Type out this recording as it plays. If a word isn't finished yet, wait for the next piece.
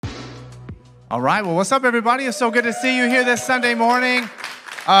All right, well, what's up, everybody? It's so good to see you here this Sunday morning.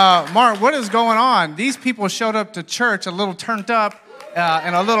 Mark, what is going on? These people showed up to church a little turned up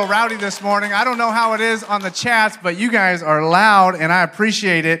and a little rowdy this morning. I don't know how it is on the chats, but you guys are loud, and I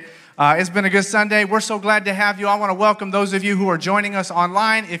appreciate it. It's been a good Sunday. We're so glad to have you. I want to welcome those of you who are joining us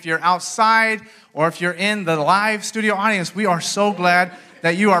online. If you're outside or if you're in the live studio audience, we are so glad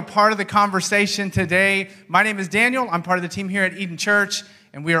that you are part of the conversation today. My name is Daniel. I'm part of the team here at Eden Church.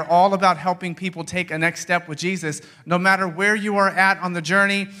 And we are all about helping people take a next step with Jesus, no matter where you are at on the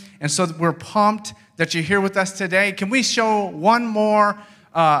journey. And so we're pumped that you're here with us today. Can we show one more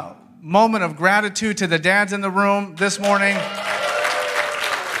moment of gratitude to the dads in the room this morning?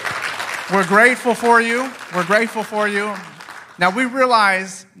 We're grateful for you. We're grateful for you. Now, we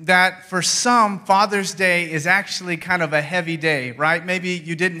realize that for some, Father's Day is actually kind of a heavy day, right? Maybe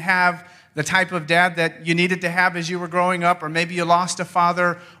you didn't have the type of dad that you needed to have as you were growing up, or maybe you lost a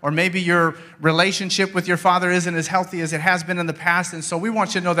father, or maybe your relationship with your father isn't as healthy as it has been in the past. And so we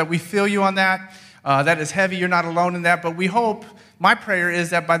want you to know that we feel you on that. That is heavy. You're not alone in that. But we hope, my prayer is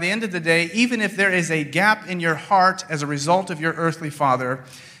that by the end of the day, even if there is a gap in your heart as a result of your earthly father,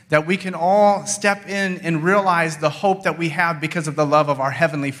 that we can all step in and realize the hope that we have because of the love of our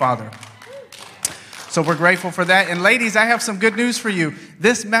Heavenly Father. So we're grateful for that. And ladies, I have some good news for you.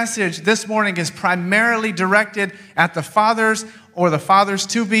 This message this morning is primarily directed at the fathers or the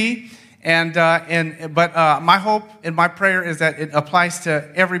fathers-to-be. But my hope and my prayer is that it applies to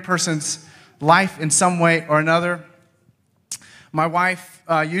every person's life in some way or another. My wife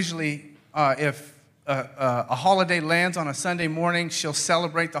usually, if a holiday lands on a Sunday morning, she'll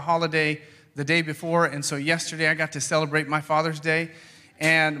celebrate the holiday the day before. And so yesterday I got to celebrate my Father's Day.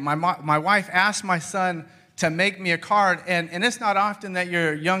 And my wife asked my son to make me a card. And it's not often that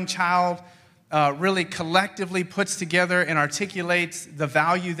your young child really collectively puts together and articulates the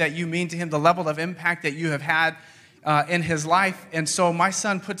value that you mean to him, the level of impact that you have had in his life. And so my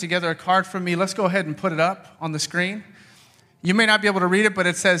son put together a card for me. Let's go ahead and put it up on the screen. You may not be able to read it, but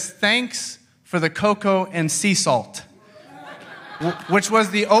it says, "Thanks for the cocoa and sea salt," which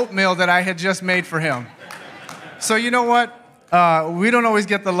was the oatmeal that I had just made for him. So you know what? We don't always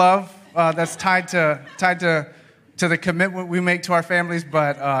get the love that's tied to the commitment we make to our families,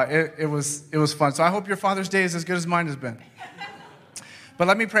 but it was fun. So I hope your Father's Day is as good as mine has been. But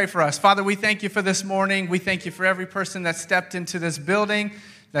let me pray for us. Father, we thank you for this morning. We thank you for every person that stepped into this building,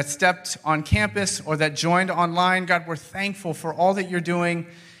 that stepped on campus, or that joined online. God, we're thankful for all that you're doing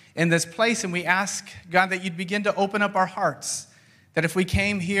in this place, and we ask, God, that you'd begin to open up our hearts, that if we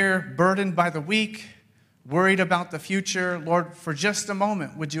came here burdened by the week, worried about the future, Lord, for just a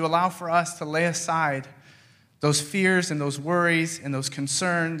moment, would you allow for us to lay aside those fears and those worries and those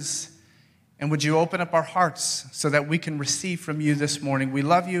concerns, and would you open up our hearts so that we can receive from you this morning? We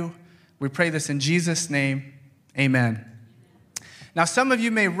love you. We pray this in Jesus' name. Amen. Now, some of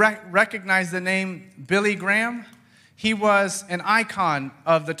you may recognize the name Billy Graham. He was an icon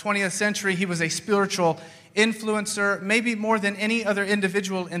of the 20th century. He was a spiritual influencer, maybe more than any other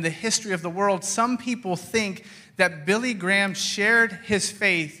individual in the history of the world. Some people think that Billy Graham shared his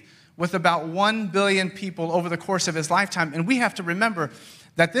faith with about 1 billion people over the course of his lifetime. And we have to remember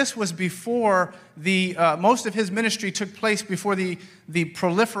that this was before most of his ministry took place before the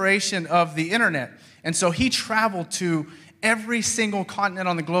proliferation of the internet. And so he traveled to every single continent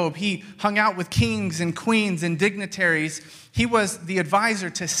on the globe. He hung out with kings and queens and dignitaries. He was the advisor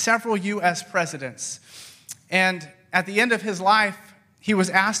to several U.S. presidents. And at the end of his life, he was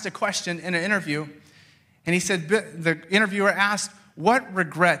asked a question in an interview. And he said, the interviewer asked, "What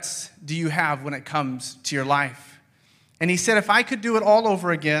regrets do you have when it comes to your life?" And he said, "If I could do it all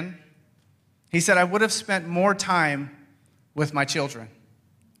over again," he said, "I would have spent more time with my children."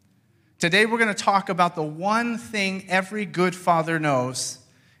 Today, we're going to talk about the one thing every good father knows,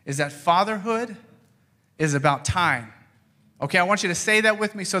 is that fatherhood is about time. Okay, I want you to say that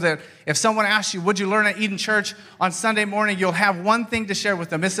with me so that if someone asks you, "What'd you learn at Eden Church on Sunday morning?" you'll have one thing to share with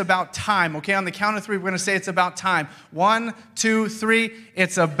them. It's about time. Okay, on the count of three, we're going to say it's about time. 1, 2, 3,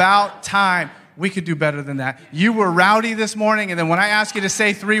 it's about time. We could do better than that. You were rowdy this morning, and then when I ask you to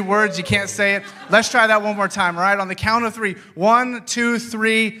say 3 words, you can't say it. Let's try that one more time, all right? On the count of 3. 1, 2,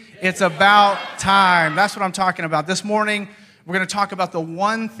 3, it's about time. That's what I'm talking about. This morning, we're going to talk about the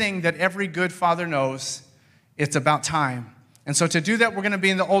one thing that every good father knows. It's about time. And so to do that, we're going to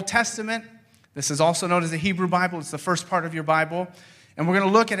be in the Old Testament. This is also known as the Hebrew Bible. It's the first part of your Bible. And we're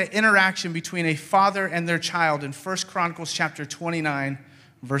going to look at an interaction between a father and their child in 1 Chronicles chapter 29,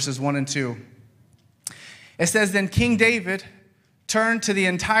 verses 1 and 2. It says, "Then King David turned to the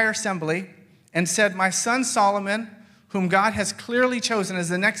entire assembly and said, 'My son Solomon, whom God has clearly chosen as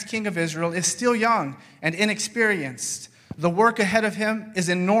the next king of Israel, is still young and inexperienced. The work ahead of him is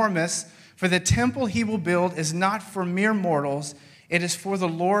enormous, for the temple he will build is not for mere mortals, it is for the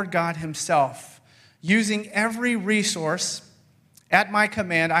Lord God himself. Using every resource at my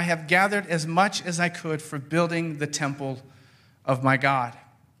command, I have gathered as much as I could for building the temple of my God.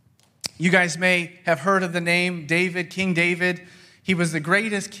 You guys may have heard of the name David, King David. He was the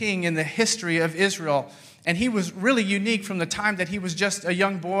greatest king in the history of Israel. And he was really unique from the time that he was just a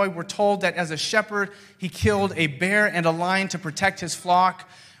young boy. We're told that as a shepherd, he killed a bear and a lion to protect his flock.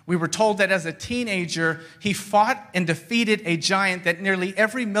 We were told that as a teenager, he fought and defeated a giant that nearly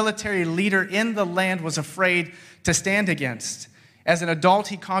every military leader in the land was afraid to stand against. As an adult,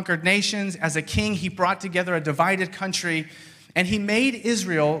 he conquered nations. As a king, he brought together a divided country. And he made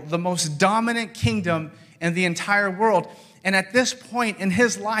Israel the most dominant kingdom in the entire world. And at this point in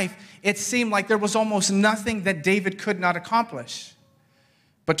his life, it seemed like there was almost nothing that David could not accomplish.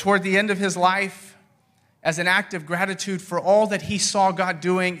 But toward the end of his life, as an act of gratitude for all that he saw God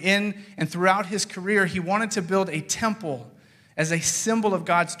doing in and throughout his career, he wanted to build a temple as a symbol of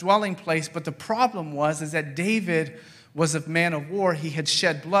God's dwelling place. But the problem is that David was a man of war. He had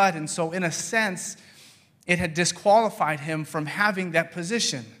shed blood. And so in a sense, it had disqualified him from having that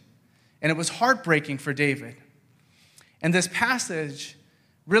position. And it was heartbreaking for David. And this passage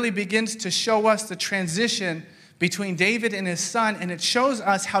really begins to show us the transition between David and his son, and it shows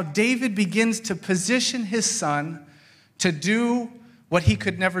us how David begins to position his son to do what he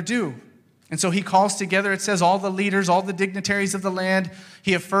could never do. And so he calls together, it says, all the leaders, all the dignitaries of the land.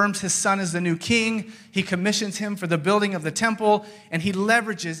 He affirms his son as the new king. He commissions him for the building of the temple, and he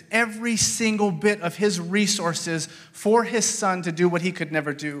leverages every single bit of his resources for his son to do what he could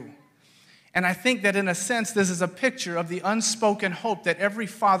never do. And I think that in a sense, this is a picture of the unspoken hope that every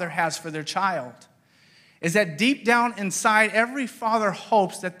father has for their child. Is that deep down inside, every father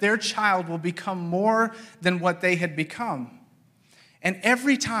hopes that their child will become more than what they had become. And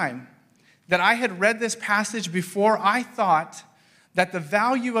every time that I had read this passage before, I thought that the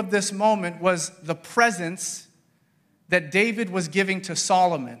value of this moment was the presence that David was giving to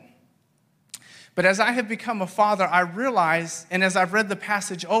Solomon. But as I have become a father, I realize, and as I've read the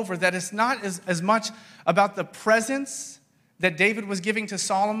passage over, that it's not as much about the presence that David was giving to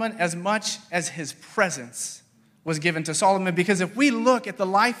Solomon as much as his presence was given to Solomon. Because if we look at the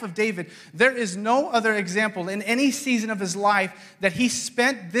life of David, there is no other example in any season of his life that he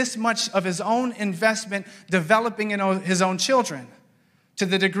spent this much of his own investment developing his own children to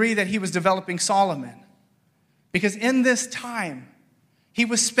the degree that he was developing Solomon. Because in this time, he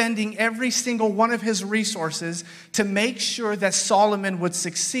was spending every single one of his resources to make sure that Solomon would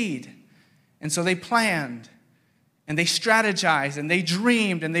succeed. And so they planned, and they strategized, and they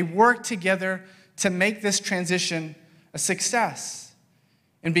dreamed, and they worked together to make this transition a success.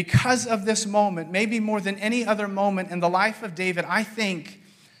 And because of this moment, maybe more than any other moment in the life of David, I think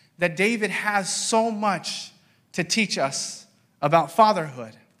that David has so much to teach us about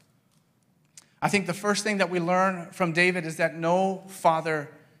fatherhood. I think the first thing that we learn from David is that no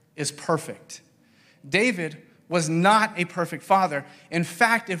father is perfect. David was not a perfect father. In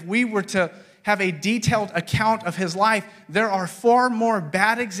fact, if we were to have a detailed account of his life, there are far more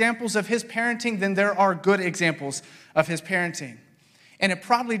bad examples of his parenting than there are good examples of his parenting. And it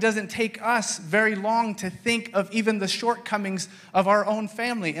probably doesn't take us very long to think of even the shortcomings of our own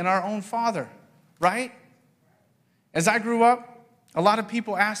family and our own father, right? As I grew up, a lot of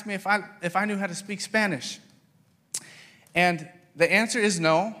people asked me if I knew how to speak Spanish. And the answer is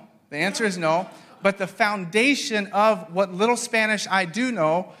no. The answer is no. But the foundation of what little Spanish I do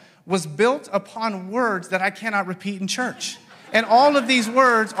know was built upon words that I cannot repeat in church. And all of these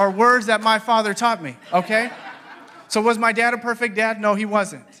words are words that my father taught me, okay? So was my dad a perfect dad? No, he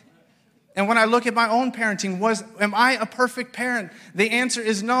wasn't. And when I look at my own parenting, am I a perfect parent? The answer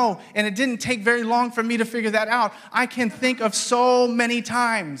is no. And it didn't take very long for me to figure that out. I can think of so many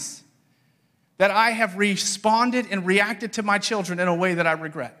times that I have responded and reacted to my children in a way that I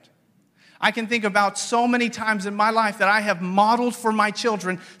regret. I can think about so many times in my life that I have modeled for my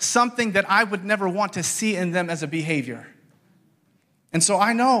children something that I would never want to see in them as a behavior. And so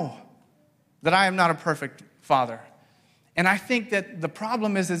I know that I am not a perfect father. And I think that the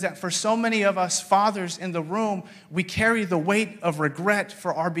problem is that for so many of us fathers in the room, we carry the weight of regret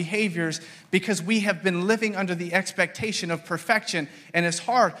for our behaviors because we have been living under the expectation of perfection. And it's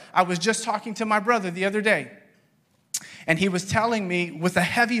hard. I was just talking to my brother the other day, and he was telling me with a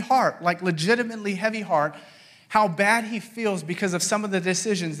heavy heart, like legitimately heavy heart, how bad he feels because of some of the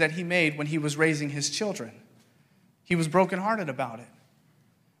decisions that he made when he was raising his children. He was brokenhearted about it.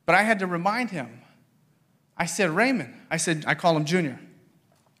 But I had to remind him, I said, Raymond, I call him Junior.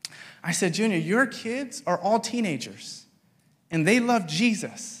 I said, Junior, your kids are all teenagers, and they love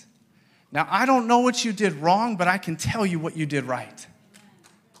Jesus. Now, I don't know what you did wrong, but I can tell you what you did right.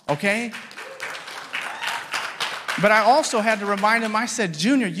 Okay? But I also had to remind him, I said,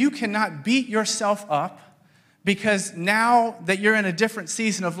 Junior, you cannot beat yourself up because now that you're in a different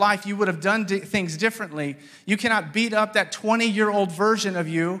season of life, you would have done things differently. You cannot beat up that 20-year-old version of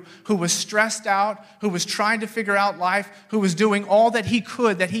you who was stressed out, who was trying to figure out life, who was doing all that he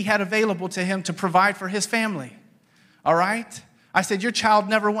could, that he had available to him to provide for his family. All right? I said, your child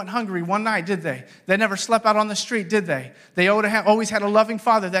never went hungry one night, did they? They never slept out on the street, did they? They always had a loving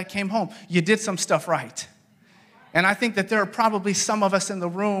father that came home. You did some stuff right. And I think that there are probably some of us in the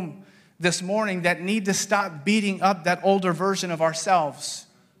room this morning that need to stop beating up that older version of ourselves,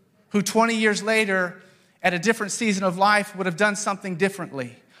 who 20 years later, at a different season of life, would have done something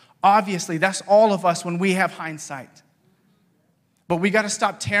differently. Obviously, that's all of us when we have hindsight. But we got to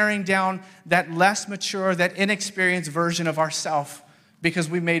stop tearing down that less mature, that inexperienced version of ourselves because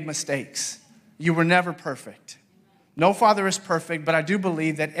we made mistakes. You were never perfect. No father is perfect, but I do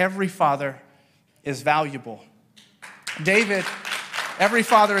believe that every father is valuable. David, every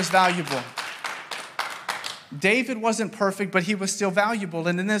father is valuable. David wasn't perfect, but he was still valuable.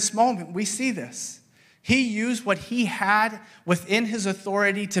 And in this moment, we see this. He used what he had within his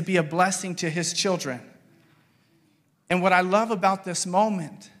authority to be a blessing to his children. And what I love about this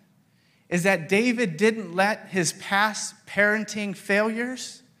moment is that David didn't let his past parenting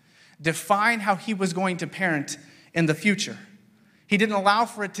failures define how he was going to parent in the future. He didn't allow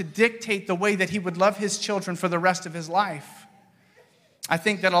for it to dictate the way that he would love his children for the rest of his life. I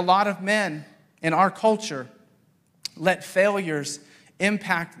think that a lot of men in our culture let failures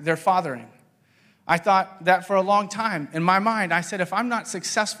impact their fathering. I thought that for a long time. In my mind, I said, if I'm not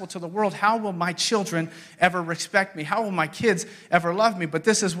successful to the world, how will my children ever respect me? How will my kids ever love me? But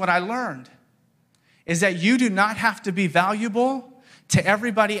this is what I learned, is that you do not have to be valuable to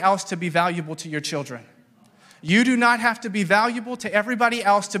everybody else to be valuable to your children. You do not have to be valuable to everybody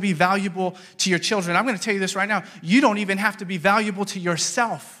else to be valuable to your children. I'm going to tell you this right now. You don't even have to be valuable to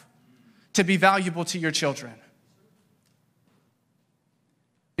yourself to be valuable to your children.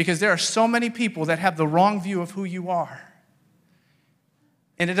 Because there are so many people that have the wrong view of who you are.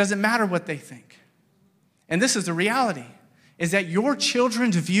 And it doesn't matter what they think. And this is the reality, is that your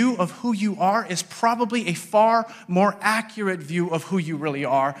children's view of who you are is probably a far more accurate view of who you really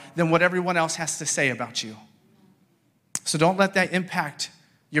are than what everyone else has to say about you. So don't let that impact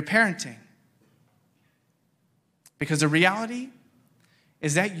your parenting. Because the reality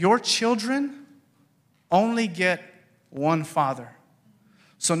is that your children only get one father.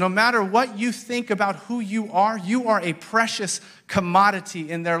 So no matter what you think about who you are a precious commodity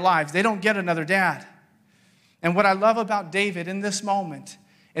in their lives. They don't get another dad. And what I love about David in this moment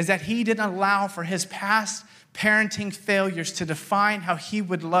is that he didn't allow for his past parenting failures to define how he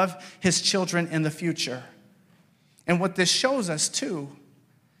would love his children in the future. And what this shows us, too,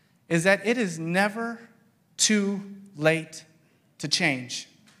 is that it is never too late to change.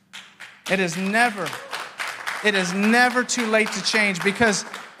 It is never too late to change, because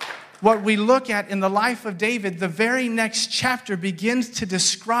what we look at in the life of David, the very next chapter begins to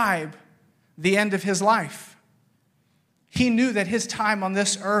describe the end of his life. He knew that his time on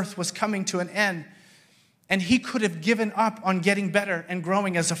this earth was coming to an end. And he could have given up on getting better and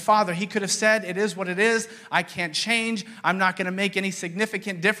growing as a father. He could have said, it is what it is. I can't change. I'm not going to make any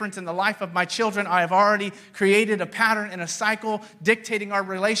significant difference in the life of my children. I have already created a pattern and a cycle dictating our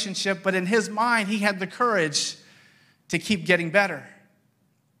relationship. But in his mind, he had the courage to keep getting better.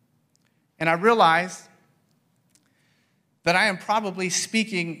 And I realized that I am probably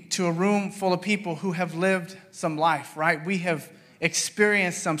speaking to a room full of people who have lived some life, right? We have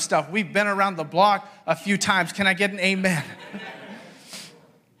experienced some stuff. We've been around the block a few times. Can I get an amen?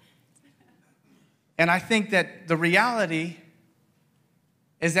 And I think that the reality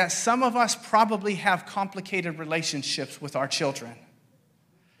is that some of us probably have complicated relationships with our children.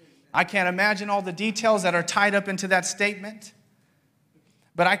 I can't imagine all the details that are tied up into that statement,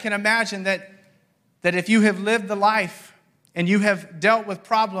 but I can imagine that if you have lived the life and you have dealt with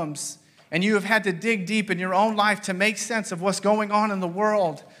problems and you have had to dig deep in your own life to make sense of what's going on in the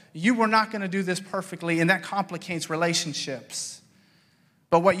world, you were not going to do this perfectly, and that complicates relationships.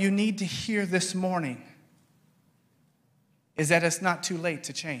 But what you need to hear this morning is that it's not too late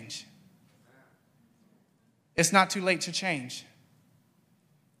to change. It's not too late to change.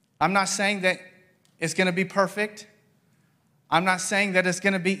 I'm not saying that it's going to be perfect. I'm not saying that it's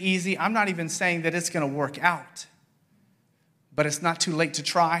going to be easy. I'm not even saying that it's going to work out. But it's not too late to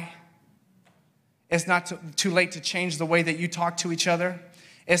try. It's not too late to change the way that you talk to each other.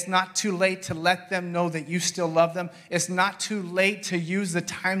 It's not too late to let them know that you still love them. It's not too late to use the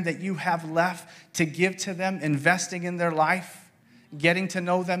time that you have left to give to them, investing in their life, getting to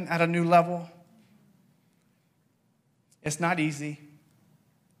know them at a new level. It's not easy,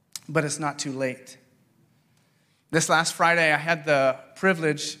 but it's not too late. This last Friday, I had the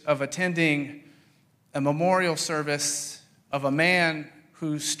privilege of attending a memorial service of a man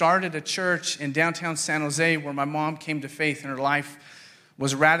who started a church in downtown San Jose where my mom came to faith and her life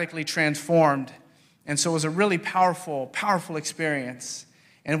was radically transformed. And so it was a really powerful, powerful experience.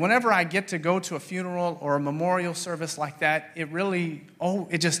 And whenever I get to go to a funeral or a memorial service like that,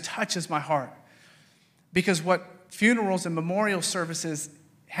 it just touches my heart. Because what funerals and memorial services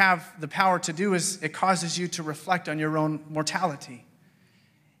have the power to do is it causes you to reflect on your own mortality.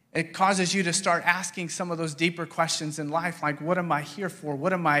 It causes you to start asking some of those deeper questions in life, like, what am I here for?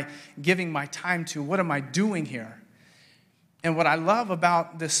 What am I giving my time to? What am I doing here? And what I love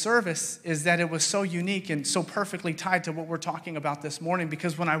about this service is that it was so unique and so perfectly tied to what we're talking about this morning,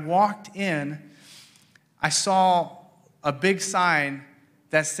 because when I walked in, I saw a big sign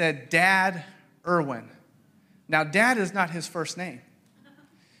that said, Dad Irwin. Now, Dad is not his first name,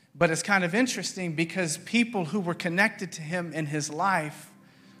 but it's kind of interesting because people who were connected to him in his life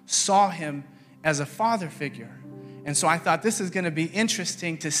saw him as a father figure. And so I thought this is going to be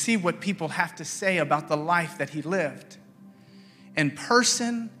interesting to see what people have to say about the life that he lived. And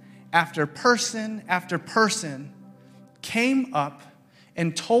person after person after person came up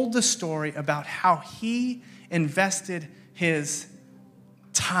and told the story about how he invested his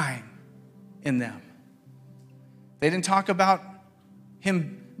time in them. They didn't talk about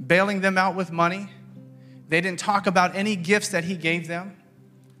him bailing them out with money. They didn't talk about any gifts that he gave them.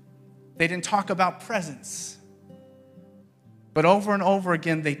 They didn't talk about presents. But over and over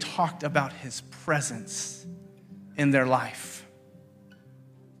again, they talked about his presence in their life.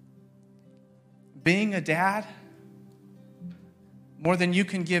 Being a dad, more than you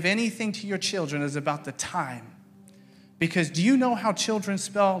can give anything to your children, is about the time. Because do you know how children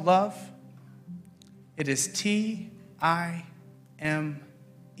spell love? It is Time.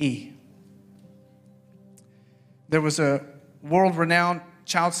 There was a world-renowned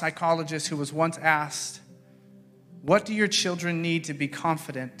child psychologist who was once asked, what do your children need to be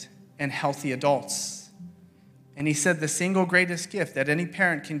confident and healthy adults? And he said the single greatest gift that any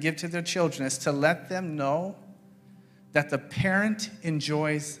parent can give to their children is to let them know that the parent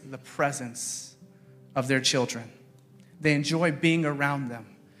enjoys the presence of their children. They enjoy being around them.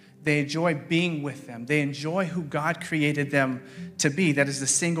 They enjoy being with them. They enjoy who God created them to be. That is the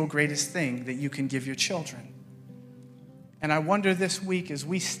single greatest thing that you can give your children. And I wonder this week, as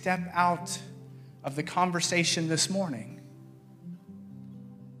we step out of the conversation this morning,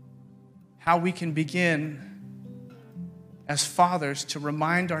 how we can begin as fathers to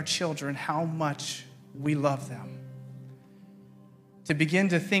remind our children how much we love them. To begin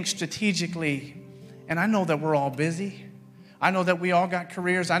to think strategically, and I know that we're all busy. I know that we all got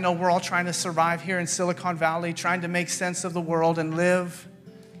careers. I know we're all trying to survive here in Silicon Valley, trying to make sense of the world and live.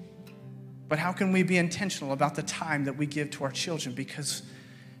 But how can we be intentional about the time that we give to our children? Because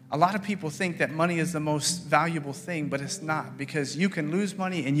a lot of people think that money is the most valuable thing, but it's not, because you can lose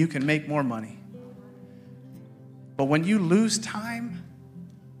money and you can make more money. But when you lose time,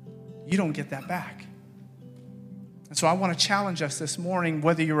 you don't get that back. And so I want to challenge us this morning,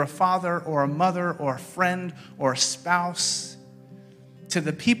 whether you're a father or a mother or a friend or a spouse, to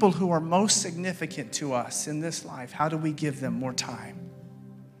the people who are most significant to us in this life, how do we give them more time?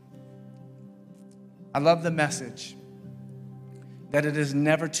 I love the message that it is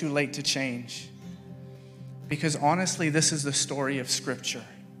never too late to change. Because honestly, this is the story of Scripture.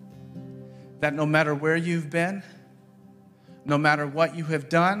 That no matter where you've been, no matter what you have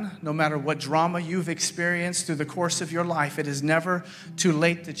done, no matter what drama you've experienced through the course of your life, it is never too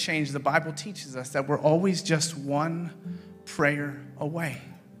late to change. The Bible teaches us that we're always just one prayer away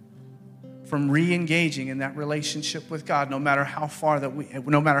from re-engaging in that relationship with God, no matter how far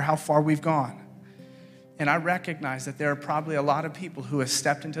we've gone. And I recognize that there are probably a lot of people who have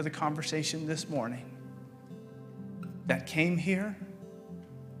stepped into the conversation this morning that came here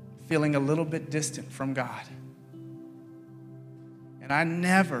feeling a little bit distant from God. And I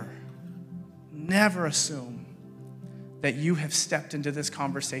never assume that you have stepped into this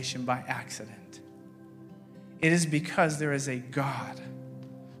conversation by accident. It is because there is a God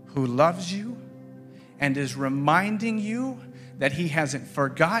who loves you and is reminding you that He hasn't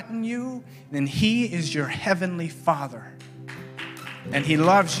forgotten you, and He is your heavenly Father. And He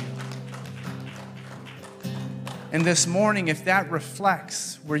loves you. And this morning, if that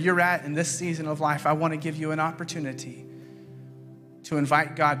reflects where you're at in this season of life, I want to give you an opportunity to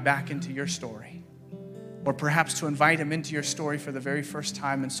invite God back into your story, or perhaps to invite him into your story for the very first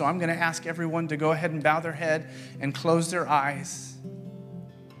time. And so I'm going to ask everyone to go ahead and bow their head and close their eyes.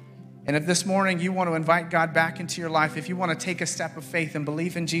 And if this morning you want to invite God back into your life, if you want to take a step of faith and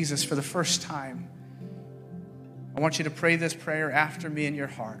believe in Jesus for the first time, I want you to pray this prayer after me in your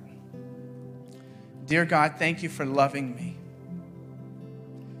heart. Dear God, thank you for loving me.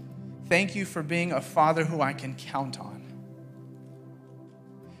 Thank you for being a father who I can count on.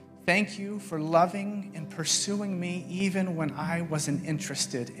 Thank you for loving and pursuing me even when I wasn't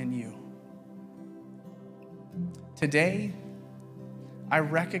interested in you. Today, I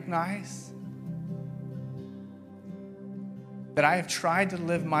recognize that I have tried to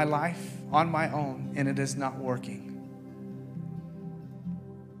live my life on my own and it is not working.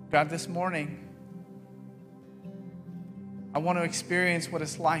 God, this morning, I want to experience what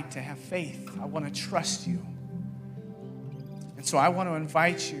it's like to have faith. I want to trust you. And so I want to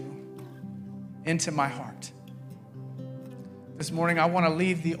invite you into my heart. This morning, I want to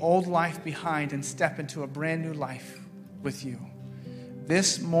leave the old life behind and step into a brand new life with you.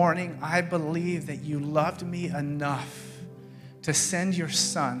 This morning, I believe that you loved me enough to send your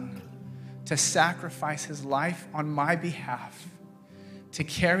son to sacrifice his life on my behalf, to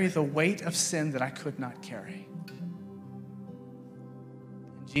carry the weight of sin that I could not carry.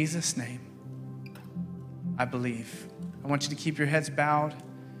 In Jesus' name, I believe. I want you to keep your heads bowed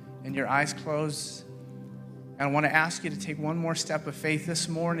and your eyes closed. And I want to ask you to take one more step of faith this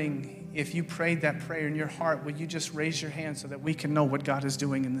morning. If you prayed that prayer in your heart, will you just raise your hand so that we can know what God is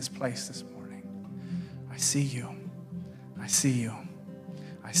doing in this place this morning? I see you. I see you.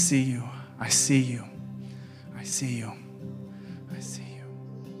 I see you. I see you. I see you. I see you.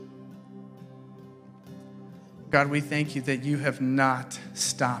 God, we thank you that you have not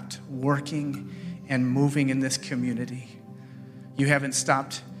stopped working and moving in this community. You haven't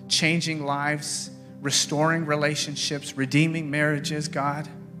stopped changing lives, restoring relationships, redeeming marriages, God,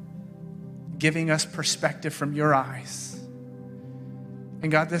 giving us perspective from your eyes.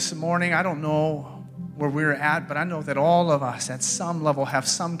 And God, this morning, I don't know where we're at, but I know that all of us at some level have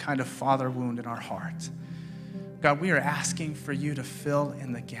some kind of father wound in our heart. God, we are asking for you to fill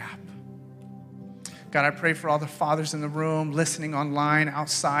in the gap. God, I pray for all the fathers in the room, listening online,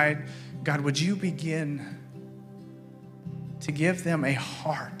 outside. God, would you begin to give them a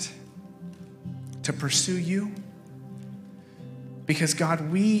heart to pursue you? Because God,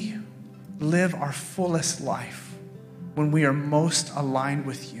 we live our fullest life when we are most aligned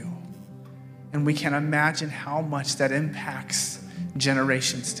with you. And we can imagine how much that impacts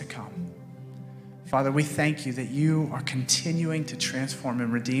generations to come. Father, we thank you that you are continuing to transform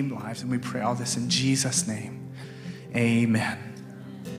and redeem lives. And we pray all this in Jesus' name. Amen.